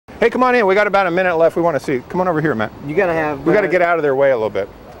Hey, come on in. We got about a minute left. We want to see. Come on over here, Matt. You're gonna have. We got to get out of their way a little bit.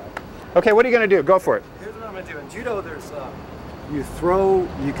 Okay, what are you going to do? Go for it. Here's what I'm going to do. In Judo, there's you throw,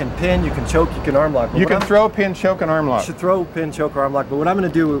 you can pin, you can choke, you can arm lock. You can throw, pin, choke, and arm lock. You should throw, pin, choke, or arm lock. But what I'm going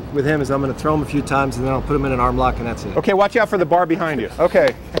to do with him is I'm going to throw him a few times and then I'll put him in an arm lock and that's it. Okay, watch out for the bar behind you.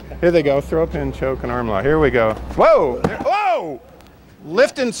 Okay, here they go. Throw, pin, choke, and arm lock. Here we go. Whoa! Whoa!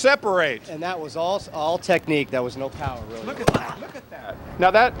 Lift and separate. And that was all technique. That was no power, really. Look at that. Look at that.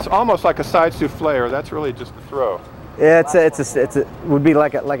 Now that's almost like a side souffle, or that's really just a throw. Yeah, it's a would be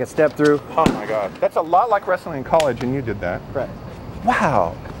like a step through. Oh my God, that's a lot like wrestling in college, and you did that. Right.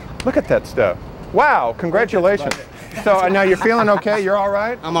 Wow, look at that stuff. Wow, congratulations. So now you're feeling okay? You're all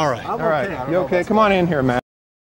right? I'm all right. All right. You okay? Come on in here, Matt.